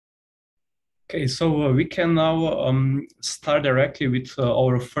Okay, so we can now start directly with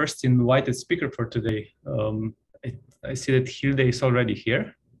our first invited speaker for today. I see that Hilde is already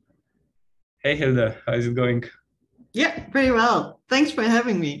here. Hey Hilde, how is it going? Yeah, very well. Thanks for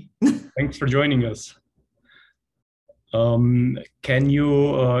having me. Thanks for joining us. Can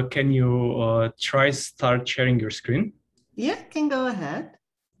you try start sharing your screen? Yeah, can go ahead.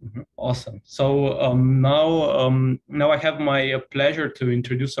 Awesome. So now I have my pleasure to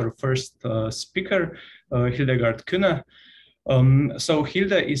introduce our first speaker, Hildegard Kuehne. So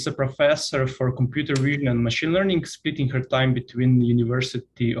Hilde is a professor for computer vision and machine learning, splitting her time between the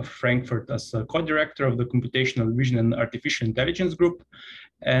University of Frankfurt as a co-director of the Computational Vision and Artificial Intelligence Group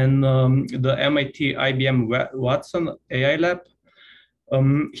and the MIT IBM Watson AI Lab.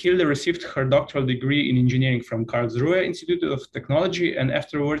 Hilde received her doctoral degree in engineering from Karlsruhe Institute of Technology, and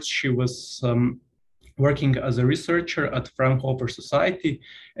afterwards she was working as a researcher at Fraunhofer Society,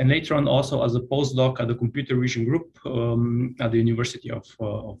 and later on also as a postdoc at the Computer Vision Group at the University of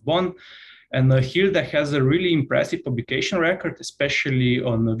Bonn. And Hilde has a really impressive publication record, especially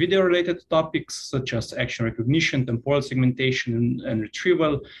on video-related topics such as action recognition, temporal segmentation, and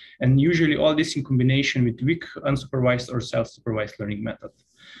retrieval, and usually all this in combination with weak unsupervised or self-supervised learning method.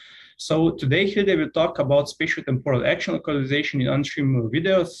 So today, Hilde will talk about spatial-temporal action localization in untrimmed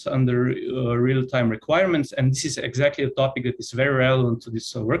videos under real-time requirements, and this is exactly a topic that is very relevant to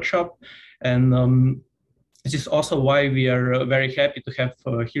this workshop. And this is also why we are very happy to have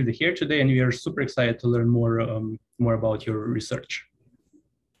Hilde here today, and we are super excited to learn more about your research.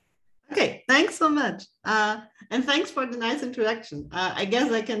 Okay, thanks so much. And thanks for the nice introduction. I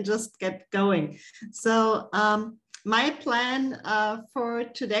guess I can just get going. So my plan for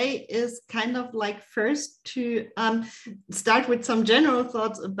today is kind of like first to start with some general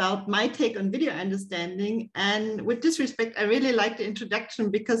thoughts about my take on video understanding. And with this respect, I really like the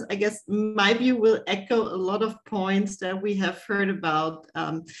introduction because I guess my view will echo a lot of points that we have heard about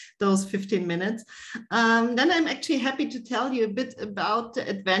those 15 minutes. Then I'm actually happy to tell you a bit about the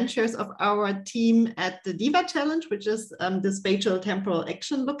adventures of our team at the DIVA Challenge, which is the spatial-temporal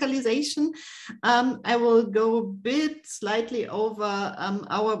action localization. I will go a bit slightly over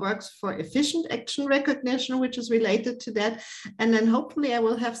our works for efficient action recognition, which is related to that. And then hopefully I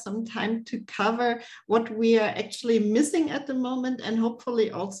will have some time to cover what we are actually missing at the moment, and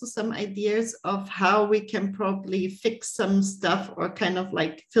hopefully also some ideas of how we can probably fix some stuff or kind of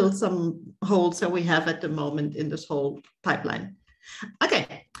like fill some holes that we have at the moment in this whole pipeline.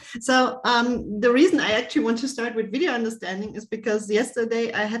 Okay, so the reason I actually want to start with video understanding is because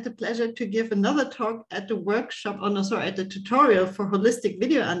yesterday I had the pleasure to give another talk at the workshop, at the tutorial for holistic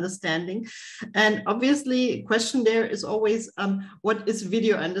video understanding. And obviously, the question there is always, what is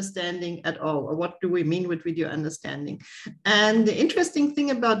video understanding at all? Or what do we mean with video understanding? And the interesting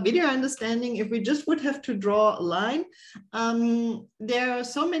thing about video understanding, if we just would have to draw a line, there are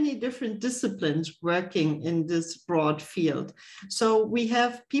so many different disciplines working in this broad field. So we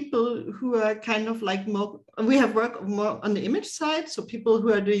have people who are kind of like we have work more on the image side. So people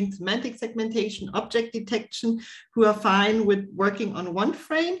who are doing semantic segmentation, object detection, who are fine with working on one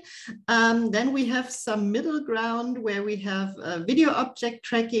frame. Then we have some middle ground where we have video object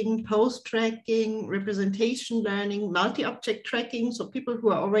tracking, pose tracking, representation learning, multi-object tracking. So people who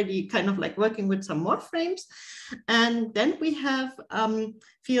are already kind of like working with some more frames. And then we have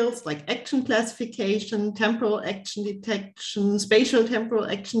fields like action classification, temporal action detection, spatial temporal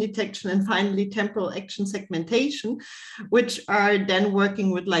action detection, and finally temporal action segmentation, which are then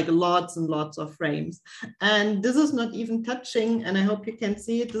working with like lots and lots of frames. And this is not even touching, and I hope you can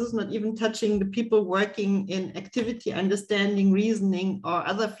see it, this is not even touching the people working in activity understanding, reasoning, or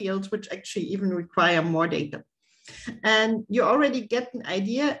other fields which actually even require more data. And you already get an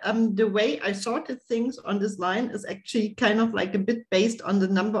idea. The way I sorted things on this line is actually kind of like a bit based on the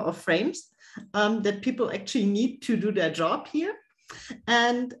number of frames that people actually need to do their job here.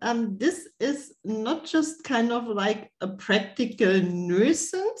 And this is not just kind of like a practical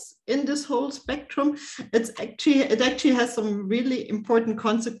nuisance in this whole spectrum. It actually has some really important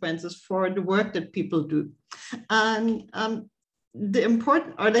consequences for the work that people do. And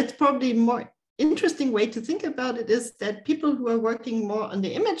that's probably more interesting way to think about it is that people who are working more on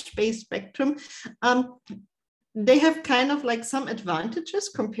the image-based spectrum, they have kind of like some advantages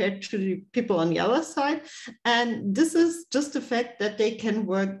compared to the people on the other side. And this is just the fact that they can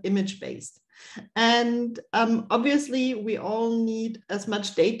work image-based. And obviously, we all need as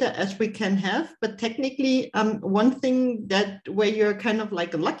much data as we can have. But technically, one thing where you're kind of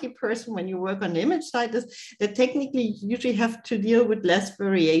like a lucky person when you work on the image side is that technically you usually have to deal with less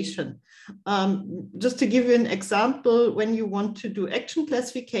variation. Just to give you an example, when you want to do action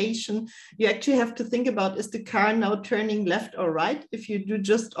classification, you actually have to think about, is the car now turning left or right? If you do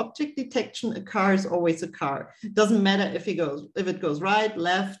just object detection, a car is always a car. It doesn't matter if it goes right,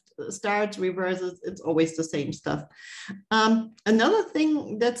 left, starts, reverses, it's always the same stuff. Another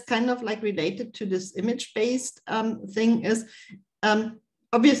thing that's kind of like related to this image-based thing is,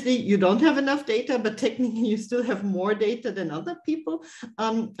 obviously, you don't have enough data, but technically you still have more data than other people,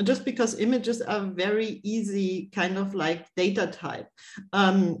 just because images are very easy kind of like data type.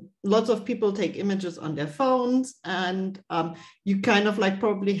 Lots of people take images on their phones, and you kind of like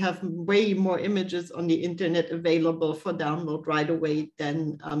probably have way more images on the internet available for download right away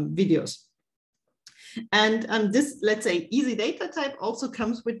than videos. And this, let's say, easy data type also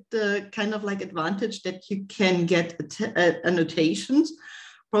comes with the kind of like advantage that you can get annotations.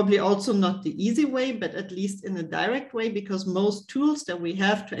 Probably also not the easy way, but at least in a direct way, because most tools that we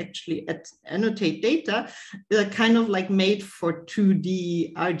have to actually annotate data are kind of like made for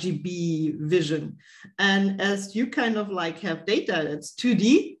 2D RGB vision. And as you kind of like have data that's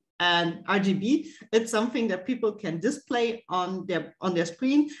 2D and RGB, it's something that people can display on their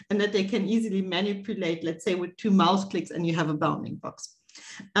screen and that they can easily manipulate, let's say with 2 mouse clicks, and you have a bounding box.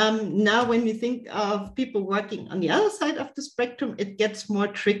 Now, when we think of people working on the other side of the spectrum, it gets more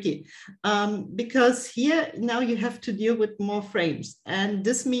tricky because here now you have to deal with more frames. And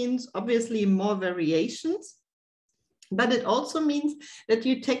this means obviously more variations, but it also means that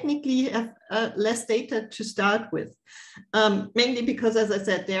you technically have less data to start with. Mainly because, as I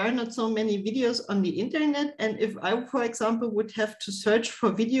said, there are not so many videos on the internet. And if I, for example, would have to search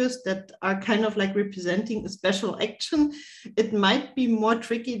for videos that are kind of like representing a special action, it might be more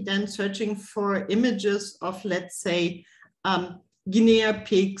tricky than searching for images of, let's say, Guinea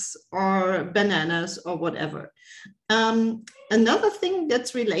pigs or bananas or whatever. Another thing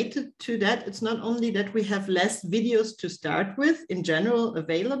that's related to that, it's not only that we have less videos to start with in general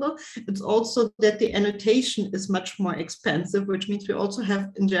available, it's also that the annotation is much more expensive, which means we also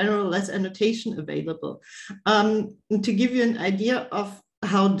have in general less annotation available. To give you an idea of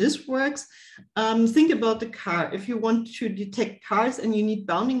how this works, think about the car. If you want to detect cars and you need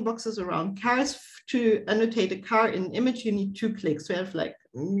bounding boxes around cars, to annotate a car in an image, you need 2 clicks. So you have like,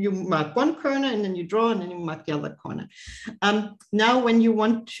 you mark one corner and then you draw and then you mark the other corner. Now, when you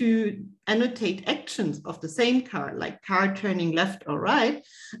want to annotate actions of the same car, like car turning left or right,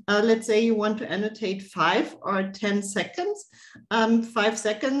 let's say you want to annotate 5 or 10 seconds. 5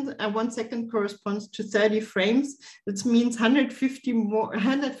 seconds and 1 second corresponds to 30 frames. This means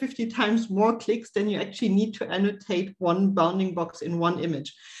 150 times more clicks than you actually need to annotate one bounding box in one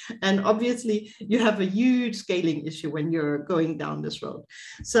image. And obviously, you have a huge scaling issue when you're going down this road.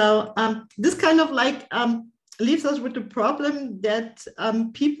 So this kind of like leaves us with the problem that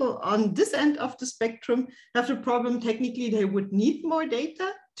people on this end of the spectrum have the problem technically they would need more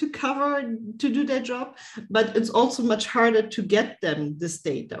data to do their job, but it's also much harder to get them this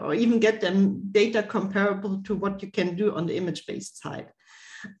data or even get them data comparable to what you can do on the image-based side.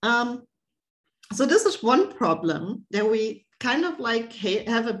 So this is one problem that we kind of like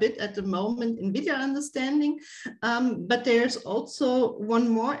have a bit at the moment in video understanding, but there's also one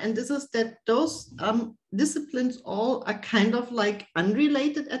more, and this is that those disciplines all are kind of like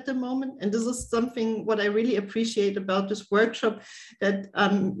unrelated at the moment. And this is something what I really appreciate about this workshop, that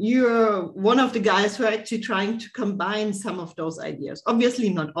you're one of the guys who are actually trying to combine some of those ideas. Obviously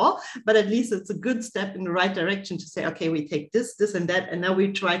not all, but at least it's a good step in the right direction to say, okay, we take this, this and that, and now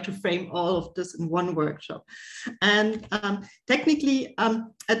we try to frame all of this in one workshop. And technically,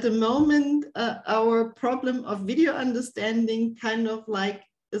 at the moment, our problem of video understanding kind of like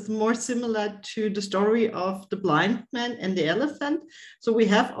is more similar to the story of the blind man and the elephant. So we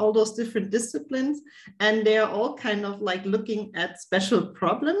have all those different disciplines, and they are all kind of like looking at special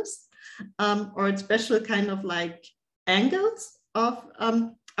problems or at special kind of like angles of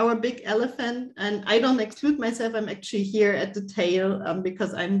our big elephant. And I don't exclude myself. I'm actually here at the tail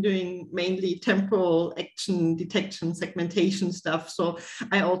because I'm doing mainly temporal action detection segmentation stuff. So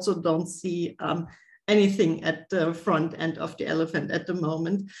I also don't see anything at the front end of the elephant at the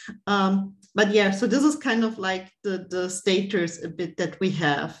moment. But yeah, so this is kind of like the status a bit that we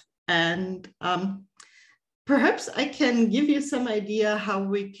have. And perhaps I can give you some idea how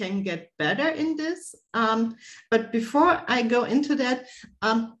we can get better in this. But before I go into that,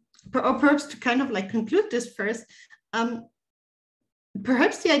 or perhaps to kind of like conclude this first,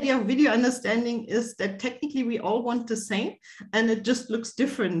 perhaps the idea of video understanding is that technically we all want the same, and it just looks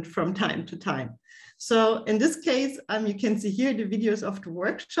different from time to time. So in this case, you can see here the videos of the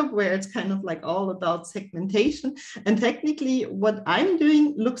workshop where it's kind of like all about segmentation. And technically what I'm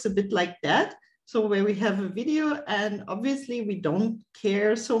doing looks a bit like that. So where we have a video, and obviously we don't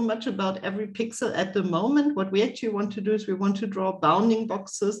care so much about every pixel at the moment. What we actually want to do is we want to draw bounding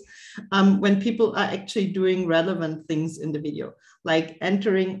boxes when people are actually doing relevant things in the video, like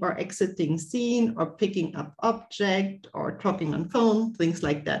entering or exiting scene, or picking up object, or talking on phone, things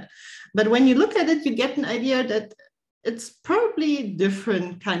like that. But when you look at it, you get an idea that it's probably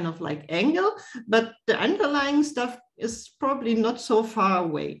different kind of like angle, but the underlying stuff is probably not so far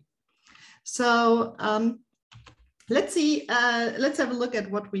away. So let's see, let's have a look at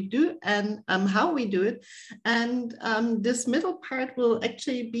what we do and how we do it. And this middle part will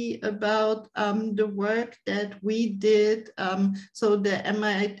actually be about the work that we did. So the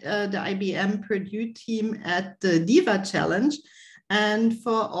IBM Purdue team at the DIVA Challenge. And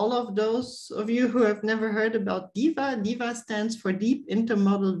for all of those of you who have never heard about DIVA, DIVA stands for Deep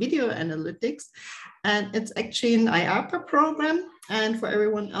Intermodal Video Analytics. And it's actually an IARPA program. And for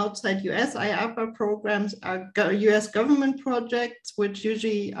everyone outside US, IARPA programs are US government projects, which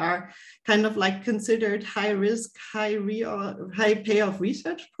usually are kind of like considered high risk, high payoff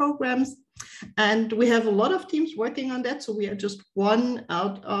research programs. And we have a lot of teams working on that. So we are just one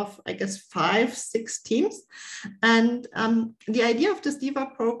out of, I guess, 5, 6 teams. And the idea of this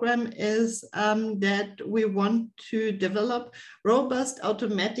DIVA program is that we want to develop robust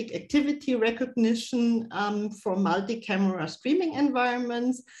automatic activity recognition for multi-camera streaming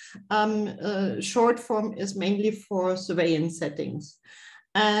environments. Short form is mainly for surveillance settings.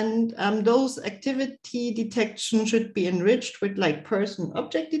 And those activity detection should be enriched with like person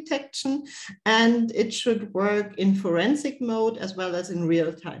object detection, and it should work in forensic mode as well as in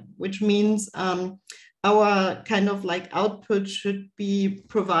real time, which means our kind of like output should be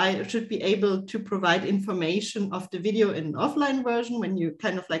able to provide information of the video in an offline version when you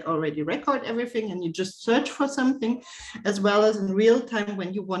kind of like already record everything and you just search for something, as well as in real time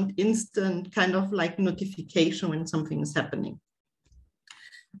when you want instant kind of like notification when something is happening.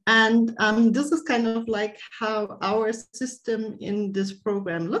 And this is kind of like how our system in this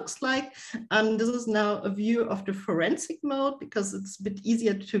program looks like. This is now a view of the forensic mode because it's a bit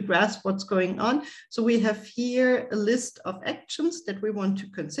easier to grasp what's going on. So we have here a list of actions that we want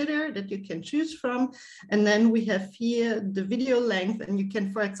to consider that you can choose from. And then we have here the video length, and you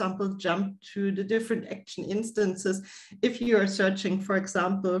can, for example, jump to the different action instances. If you are searching, for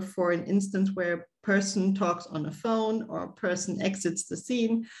example, for an instance where person talks on a phone or a person exits the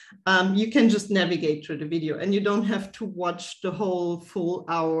scene, you can just navigate through the video and you don't have to watch the whole full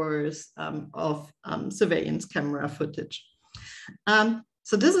hours of surveillance camera footage.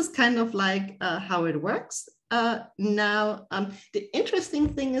 So this is kind of like how it works. Now, the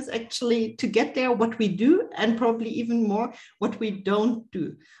interesting thing is actually to get there what we do, and probably even more what we don't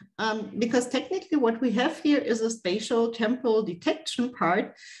do. Because technically what we have here is a spatial temporal detection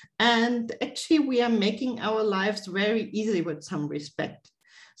part, and actually we are making our lives very easy with some respect.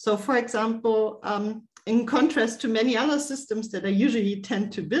 So for example, in contrast to many other systems that I usually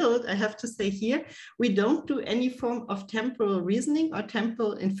tend to build, I have to say here, we don't do any form of temporal reasoning or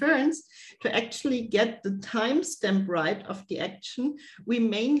temporal inference to actually get the timestamp right of the action. We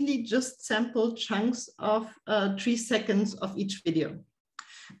mainly just sample chunks of 3 seconds of each video.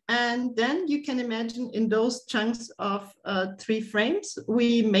 And then you can imagine in those chunks of 3 frames,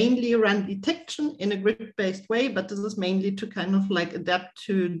 we mainly run detection in a grid-based way, but this is mainly to kind of like adapt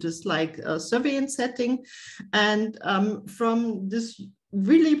to this like surveillance setting. And from this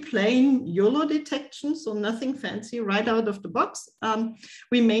really plain YOLO detection, so nothing fancy, right out of the box,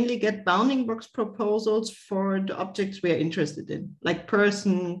 we mainly get bounding box proposals for the objects we are interested in, like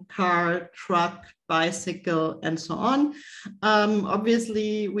person, car, truck, bicycle, and so on.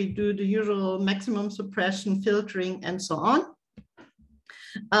 Obviously, we do the usual maximum suppression, filtering, and so on.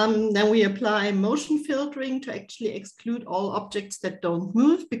 Then we apply motion filtering to actually exclude all objects that don't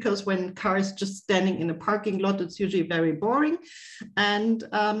move, because when cars just standing in a parking lot, it's usually very boring. And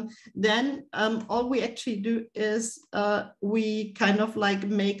then all we actually do is we kind of like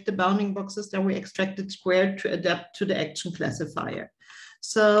make the bounding boxes that we extracted squared to adapt to the action classifier.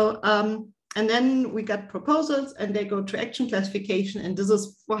 So and then we got proposals and they go to action classification. And this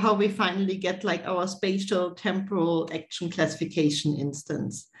is how we finally get like our spatial temporal action classification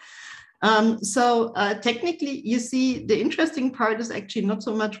instance. So technically, you see, the interesting part is actually not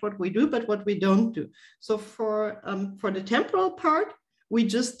so much what we do, but what we don't do. So for the temporal part, we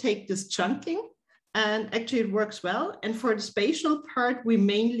just take this chunking And actually it works well. And for the spatial part, we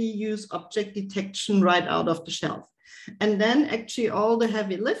mainly use object detection right out of the shelf. And then actually all the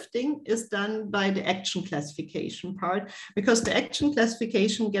heavy lifting is done by the action classification part, because the action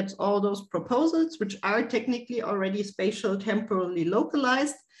classification gets all those proposals, which are technically already spatial temporally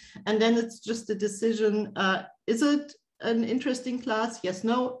localized. And then it's just a decision, is it an interesting class? Yes,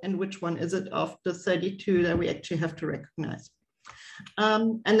 no. And which one is it of the 32 that we actually have to recognize?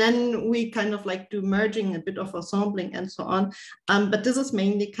 And then we kind of like do merging, a bit of assembling and so on. But this is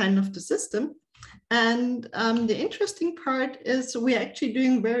mainly kind of the system. And the interesting part is we're actually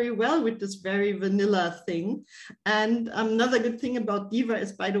doing very well with this very vanilla thing. And another good thing about DIVA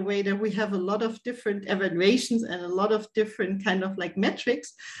is, by the way, that we have a lot of different evaluations and a lot of different kind of like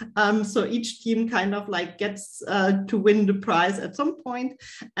metrics. So each team kind of like gets to win the prize at some point.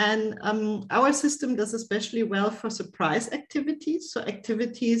 And our system does especially well for surprise activities. So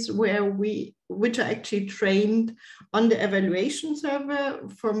activities which are actually trained on the evaluation server,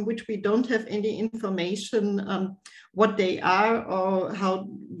 from which we don't have any information what they are or how,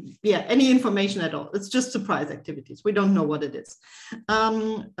 any information at all. It's just surprise activities. We don't know what it is.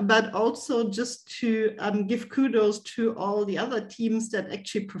 But also just to give kudos to all the other teams that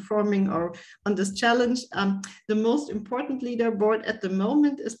actually performing or on this challenge. The most important leaderboard at the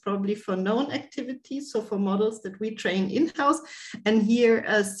moment is probably for known activities, so for models that we train in-house. And here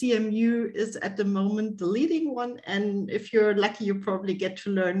CMU is at the moment the leading one. And if you're lucky, you probably get to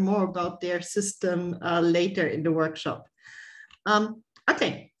learn more about their system later in the workshop.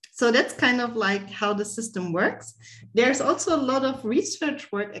 Okay, so that's kind of like how the system works. There's also a lot of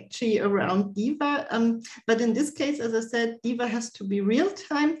research work actually around DIVA, but in this case, as I said, DIVA has to be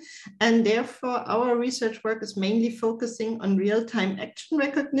real-time, and therefore our research work is mainly focusing on real-time action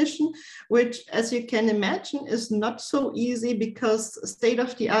recognition, which, as you can imagine, is not so easy, because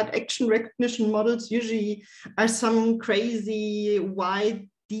state-of-the-art action recognition models usually are some crazy wide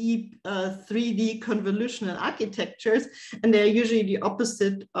deep 3D convolutional architectures, and they're usually the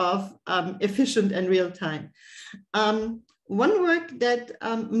opposite of efficient and real time. One work that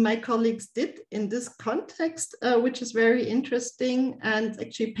my colleagues did in this context, which is very interesting, and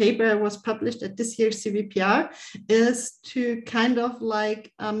actually paper was published at this year's CVPR, is to kind of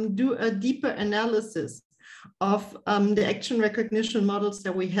like do a deeper analysis of the action recognition models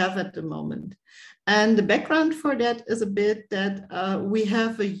that we have at the moment. And the background for that is a bit that we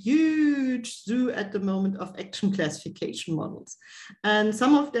have a huge zoo at the moment of action classification models. And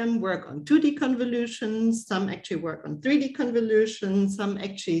some of them work on 2D convolutions, some actually work on 3D convolutions, some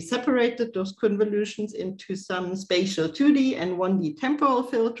actually separated those convolutions into some spatial 2D and 1D temporal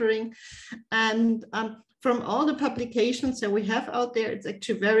filtering. And from all the publications that we have out there, it's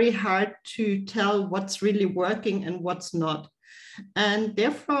actually very hard to tell what's really working and what's not. And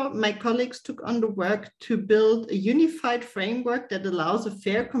therefore, my colleagues took on the work to build a unified framework that allows a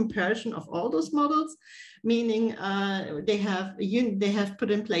fair comparison of all those models, meaning they have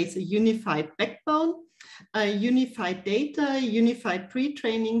put in place a unified backbone, unified data, unified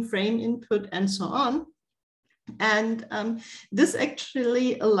pre-training, frame input, and so on. And this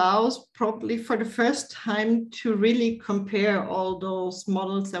actually allows, probably for the first time, to really compare all those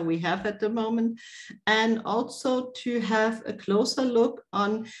models that we have at the moment, and also to have a closer look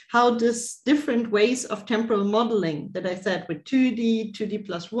on how this different ways of temporal modeling that I said with 2D, 2D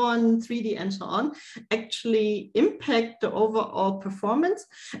plus 1, 3D, and so on, actually impact the overall performance,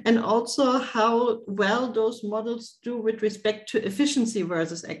 and also how well those models do with respect to efficiency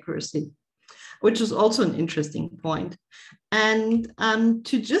versus accuracy, which is also an interesting point. And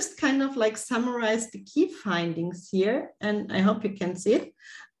to just kind of like summarize the key findings here, and I hope you can see it.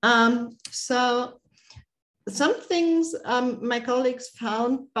 So some things my colleagues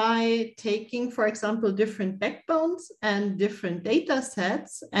found by taking, for example, different backbones and different data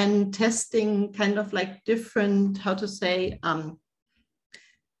sets and testing kind of like different, how to say,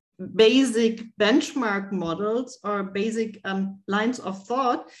 basic benchmark models or basic lines of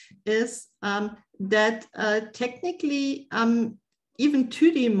thought, is that technically even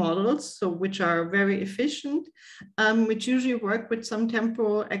 2D models, so which are very efficient, which usually work with some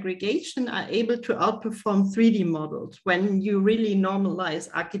temporal aggregation, are able to outperform 3D models when you really normalize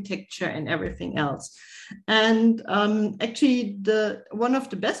architecture and everything else. And actually one of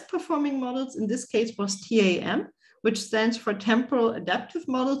the best performing models in this case was TAM, which stands for Temporal Adaptive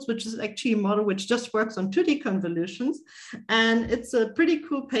Models, which is actually a model which just works on 2D convolutions. And it's a pretty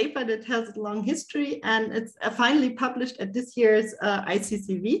cool paper that has a long history, and it's finally published at this year's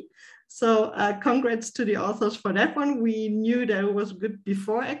ICCV. So congrats to the authors for that one. We knew that it was good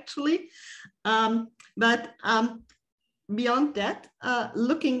before, actually. beyond that,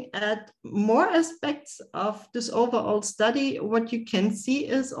 looking at more aspects of this overall study, what you can see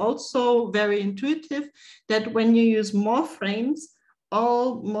is also very intuitive, that when you use more frames,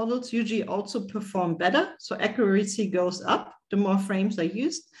 all models usually also perform better. So accuracy goes up the more frames are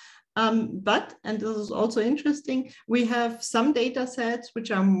used. But, and this is also interesting, we have some data sets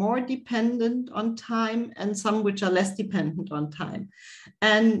which are more dependent on time and some which are less dependent on time.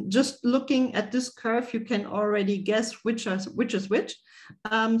 And just looking at this curve, you can already guess which is which.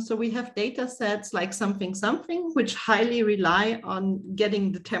 So we have data sets like something, which highly rely on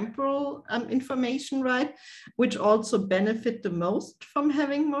getting the temporal information right, which also benefit the most from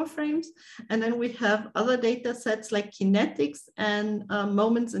having more frames. And then we have other data sets like kinetics and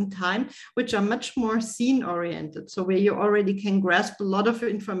moments in time, which are much more scene oriented. So where you already can grasp a lot of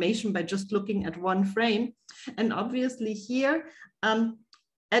information by just looking at one frame. And obviously here,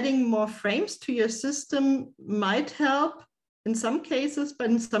 adding more frames to your system might help in some cases,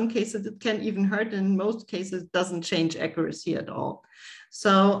 but in some cases it can even hurt. And in most cases, it doesn't change accuracy at all.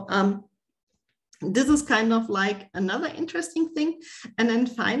 So this is kind of like another interesting thing. And then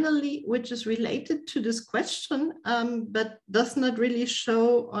finally, which is related to this question, but does not really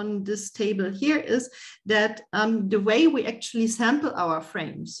show on this table here, is that the way we actually sample our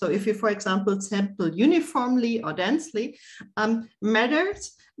frames. So if you, for example, sample uniformly or densely,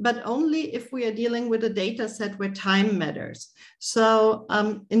 matters, but only if we are dealing with a data set where time matters. So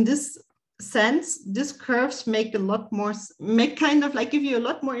in this sense, these curves make a lot more, kind of like give you a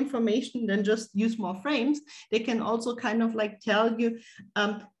lot more information than just use more frames. They can also kind of like tell you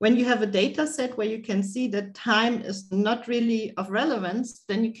when you have a data set where you can see that time is not really of relevance,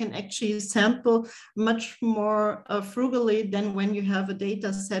 then you can actually sample much more frugally than when you have a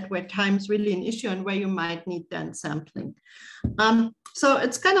data set where time is really an issue and where you might need then sampling. So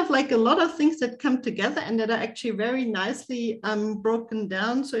it's kind of like a lot of things that come together and that are actually very nicely broken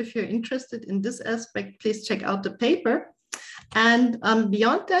down. So if you're interested in this aspect, please check out the paper. And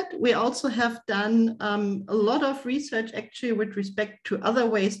beyond that, we also have done a lot of research actually with respect to other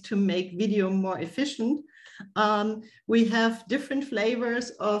ways to make video more efficient. We have different flavors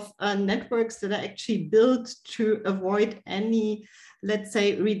of networks that are actually built to avoid any, let's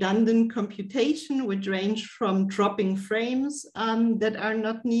say, redundant computation, which range from dropping frames that are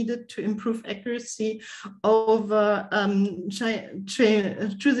not needed to improve accuracy, over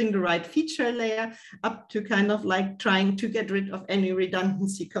choosing the right feature layer, up to kind of like trying to get rid of any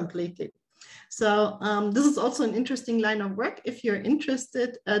redundancy completely. So this is also an interesting line of work. If you're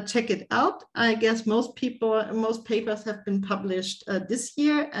interested, check it out. I guess most papers have been published this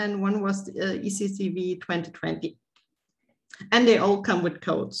year, and one was ICCV 2020. And they all come with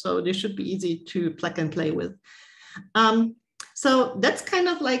code, so they should be easy to plug and play with. So that's kind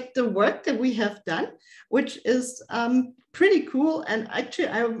of like the work that we have done, which is pretty cool. And actually,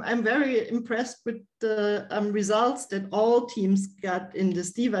 I'm very impressed with the results that all teams got in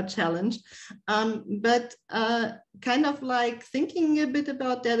this DIVA challenge. But kind of like thinking a bit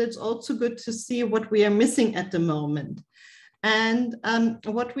about that, it's also good to see what we are missing at the moment. And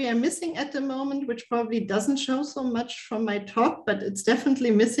what we are missing at the moment, which probably doesn't show so much from my talk, but it's definitely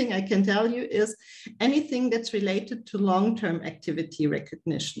missing, I can tell you, is anything that's related to long-term activity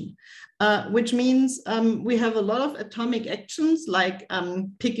recognition, which means we have a lot of atomic actions like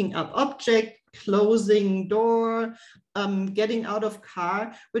picking up object, closing door, getting out of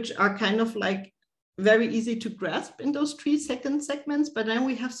car, which are kind of like very easy to grasp in those 3-second segments, but then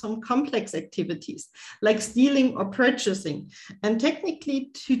we have some complex activities like stealing or purchasing. And technically,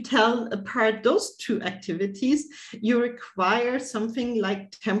 to tell apart those two activities, you require something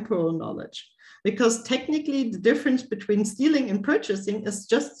like temporal knowledge, because technically the difference between stealing and purchasing is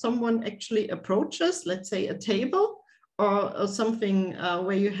just someone actually approaches, let's say, a table or something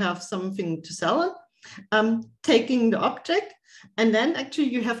where you have something to sell, taking the object. And then actually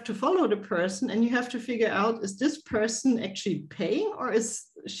you have to follow the person and you have to figure out, is this person actually paying or is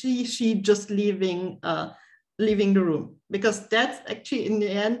she just leaving the room? Because that's actually in the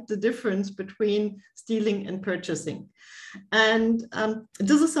end the difference between stealing and purchasing. And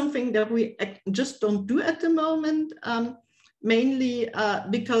this is something that we just don't do at the moment, mainly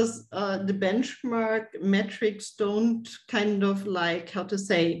because the benchmark metrics don't kind of like, how to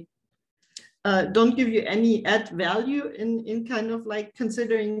say, don't give you any add value in kind of like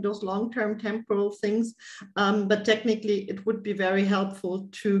considering those long-term temporal things. But technically, it would be very helpful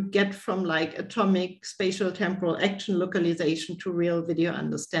to get from like atomic spatial temporal action localization to real video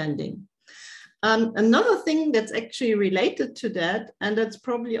understanding. Another thing that's actually related to that, and that's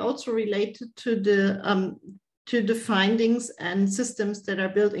probably also related to to the findings and systems that are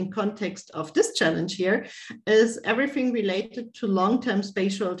built in context of this challenge here is everything related to long-term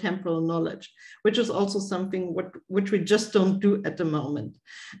spatial temporal knowledge, which is also something which we just don't do at the moment.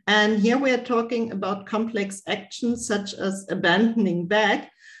 And here we are talking about complex actions such as abandoning bag,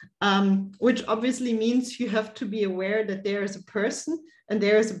 which obviously means you have to be aware that there is a person and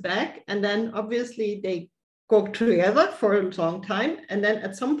there is a bag, and then obviously they go together for a long time, and then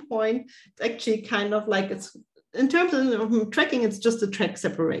at some point it's actually kind of like, it's in terms of tracking, it's just a track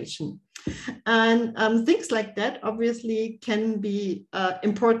separation. And things like that obviously can be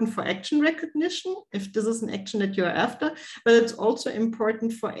important for action recognition if this is an action that you're after, but it's also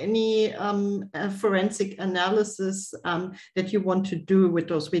important for any forensic analysis that you want to do with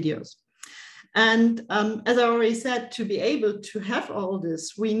those videos. And as I already said, to be able to have all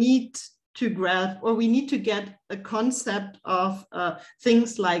this, we need to grab, or we need to get a concept of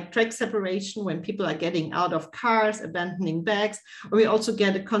things like track separation when people are getting out of cars, abandoning bags, or we also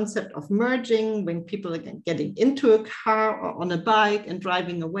get a concept of merging when people are getting into a car or on a bike and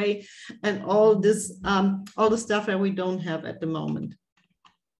driving away, and all this, all the stuff that we don't have at the moment.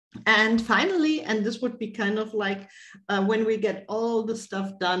 And finally, and this would be kind of like when we get all the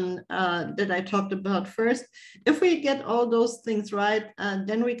stuff done that I talked about first, if we get all those things right,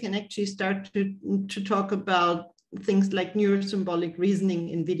 then we can actually start to talk about things like neurosymbolic reasoning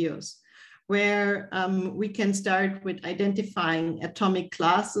in videos, where we can start with identifying atomic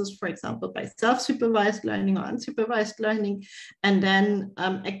classes, for example, by self-supervised learning or unsupervised learning, and then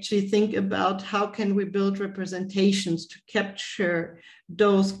actually think about how can we build representations to capture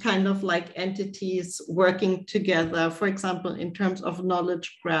those kind of like entities working together, for example, in terms of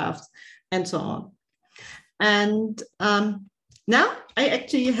knowledge graphs and so on. And now I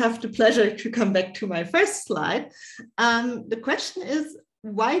actually have the pleasure to come back to my first slide. The question is,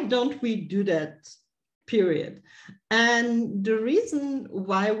 why don't we do that, period? And the reason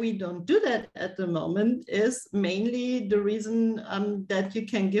why we don't do that at the moment is mainly the reason that you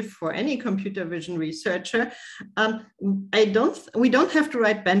can give for any computer vision researcher. We don't have to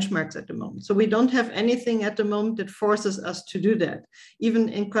write benchmarks at the moment. So we don't have anything at the moment that forces us to do that, even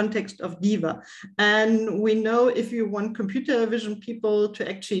in context of DIVA. And we know if you want computer vision people to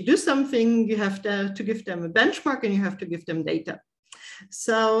actually do something, you have to give them a benchmark and you have to give them data.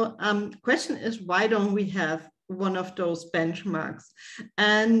 So question is, why don't we have one of those benchmarks?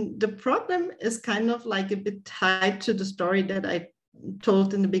 And the problem is kind of like a bit tied to the story that I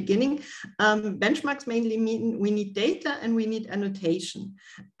told in the beginning. Benchmarks mainly mean we need data and we need annotation.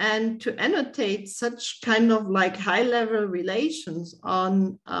 And to annotate such kind of like high-level relations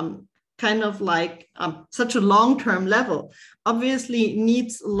on kind of like such a long-term level obviously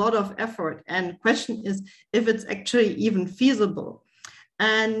needs a lot of effort. And question is if it's actually even feasible.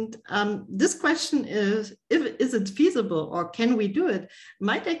 And this question is it feasible or can we do it,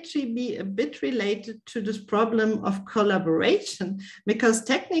 might actually be a bit related to this problem of collaboration, because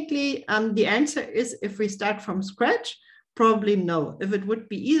technically the answer is, if we start from scratch, probably no. If it would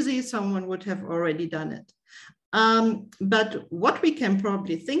be easy, someone would have already done it. But what we can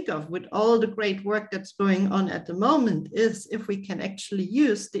probably think of with all the great work that's going on at the moment is if we can actually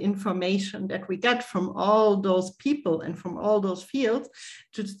use the information that we get from all those people and from all those fields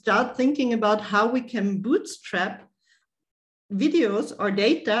to start thinking about how we can bootstrap videos or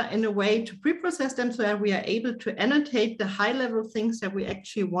data in a way to pre-process them so that we are able to annotate the high-level things that we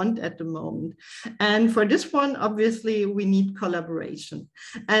actually want at the moment. And for this one, obviously, we need collaboration.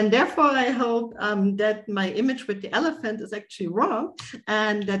 And therefore, I hope that my image with the elephant is actually wrong,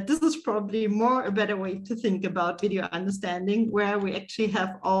 and that this is probably more a better way to think about video understanding, where we actually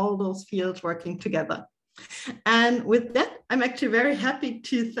have all those fields working together. And with that, I'm actually very happy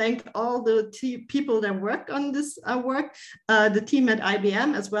to thank all the people that worked on this work, the team at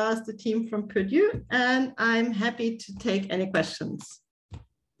IBM, as well as the team from Purdue. And I'm happy to take any questions.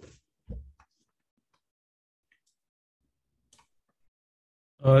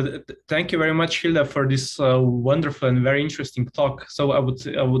 Thank you very much, Hilda, for this wonderful and very interesting talk. So I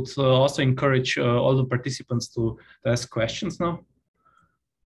would also encourage all the participants to ask questions now.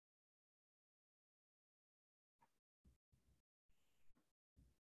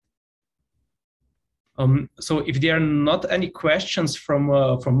 So if there are not any questions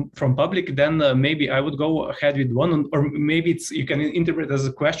from public, then maybe I would go ahead with one, or maybe you can interpret as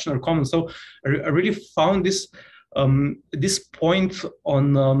a question or comment. So I really found this this point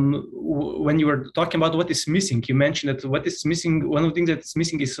on when you were talking about what is missing, you mentioned that what is missing, one of the things that's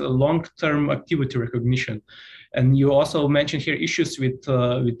missing is long-term activity recognition. And you also mentioned here issues with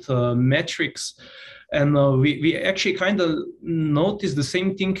metrics. And we actually kind of noticed the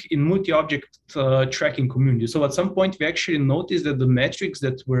same thing in multi-object tracking community. So at some point, we actually noticed that the metrics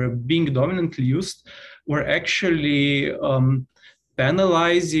that were being dominantly used were actually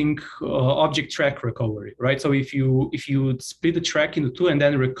penalizing object track recovery, right? So if you split the track into two and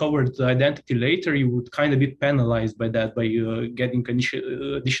then recover the identity later, you would kind of be penalized by that, by getting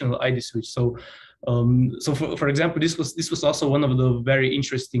additional ID switch. So for example, this was also one of the very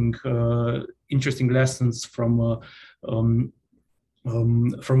interesting lessons from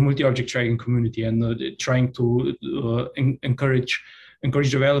multi-object tracking community, and trying to encourage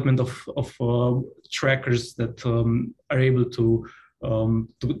development of trackers that are able to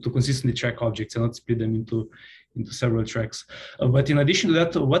consistently track objects and not split them into several tracks. But in addition to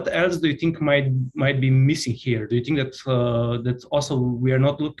that, what else do you think might be missing here? Do you think that that also we are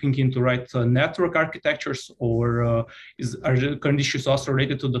not looking into right network architectures, or are the current issues also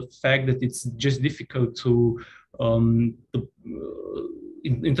related to the fact that it's just difficult to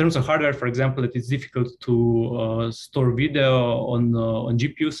in terms of hardware, for example, that it's difficult to store video on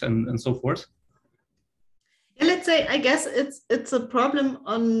GPUs and so forth? Let's say, I guess it's a problem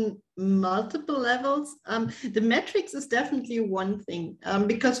on multiple levels. The metrics is definitely one thing,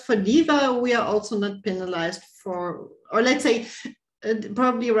 because for DIVA, we are also not penalized for, or let's say,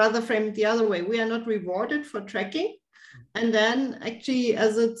 probably rather frame it the other way. We are not rewarded for tracking. And then actually,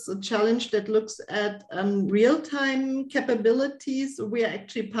 as it's a challenge that looks at real-time capabilities, we are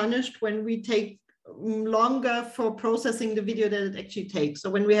actually punished when we take longer for processing the video that it actually takes. So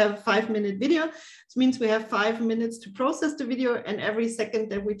when we have a 5-minute video, it means we have 5 minutes to process the video, and every second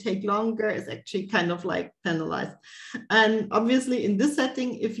that we take longer is actually kind of like penalized. And obviously in this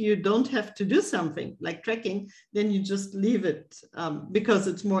setting, if you don't have to do something like tracking, then you just leave it because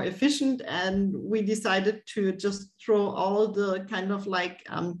it's more efficient. And we decided to just throw all the kind of like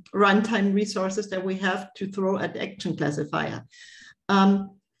runtime resources that we have to throw at the action classifier.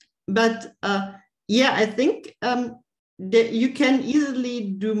 Yeah, I think that you can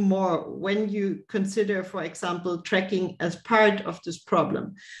easily do more when you consider, for example, tracking as part of this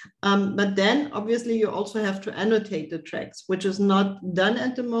problem. But then obviously you also have to annotate the tracks, which is not done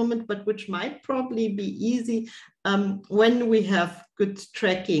at the moment, but which might probably be easy when we have good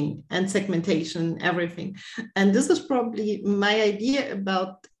tracking and segmentation and everything. And this is probably my idea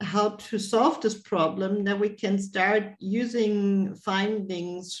about how to solve this problem, that we can start using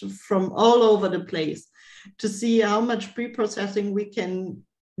findings from all over the place to see how much pre-processing we can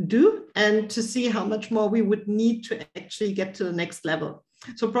do and to see how much more we would need to actually get to the next level.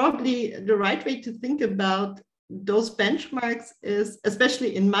 So probably the right way to think about those benchmarks is,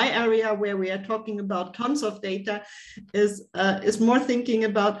 especially in my area where we are talking about tons of data, is more thinking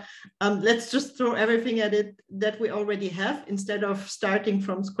about let's just throw everything at it that we already have instead of starting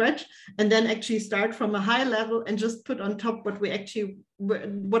from scratch, and then actually start from a high level and just put on top what we actually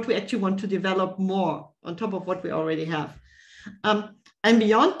want to develop more on top of what we already have. And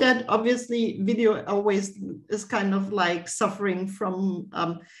beyond that, obviously, video always is kind of like suffering from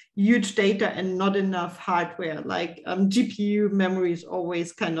huge data and not enough hardware, like GPU memory is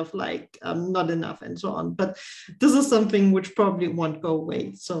always kind of like not enough and so on. But this is something which probably won't go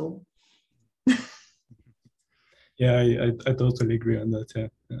away. So. Yeah, I totally agree on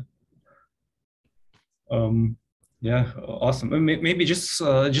that. Yeah, awesome. Maybe just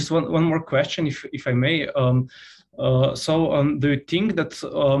one more question, if I may. Do you think that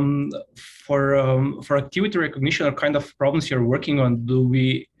for activity recognition or kind of problems you're working on, do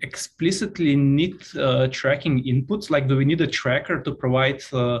we explicitly need tracking inputs? Like, do we need a tracker to provide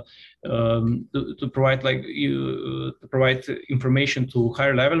provide information to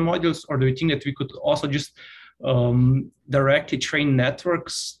higher level modules, or do you think that we could also just directly train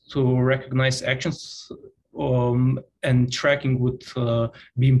networks to recognize actions, and tracking would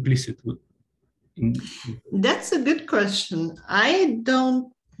be implicit? That's a good question. I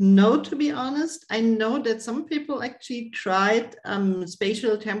don't know, to be honest. I know that some people actually tried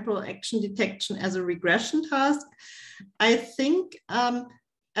spatial temporal action detection as a regression task. I think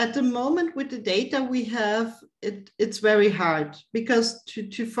at the moment with the data we have, it's very hard, because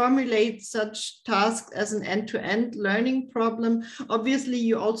to formulate such tasks as an end-to-end learning problem, obviously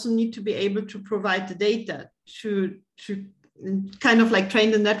you also need to be able to provide the data to kind of like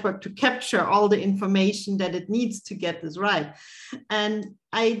train the network to capture all the information that it needs to get this right. And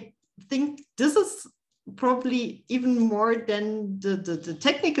I think this is probably even more than the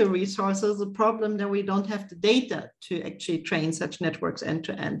technical resources, the problem that we don't have the data to actually train such networks end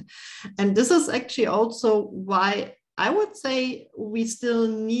to end. And this is actually also why I would say we still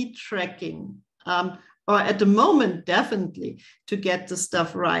need tracking, or at the moment, definitely, to get the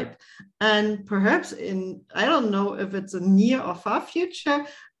stuff right. And perhaps I don't know if it's a near or far future,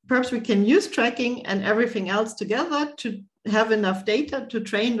 perhaps we can use tracking and everything else together to have enough data to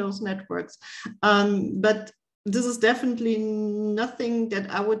train those networks. But this is definitely nothing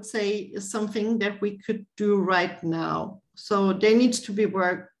that I would say is something that we could do right now. So there needs to be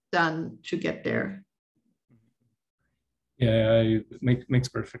work done to get there. Yeah, it makes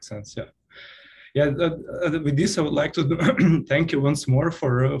perfect sense. Yeah. Yeah, with this, I would like to thank you once more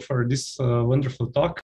for this wonderful talk.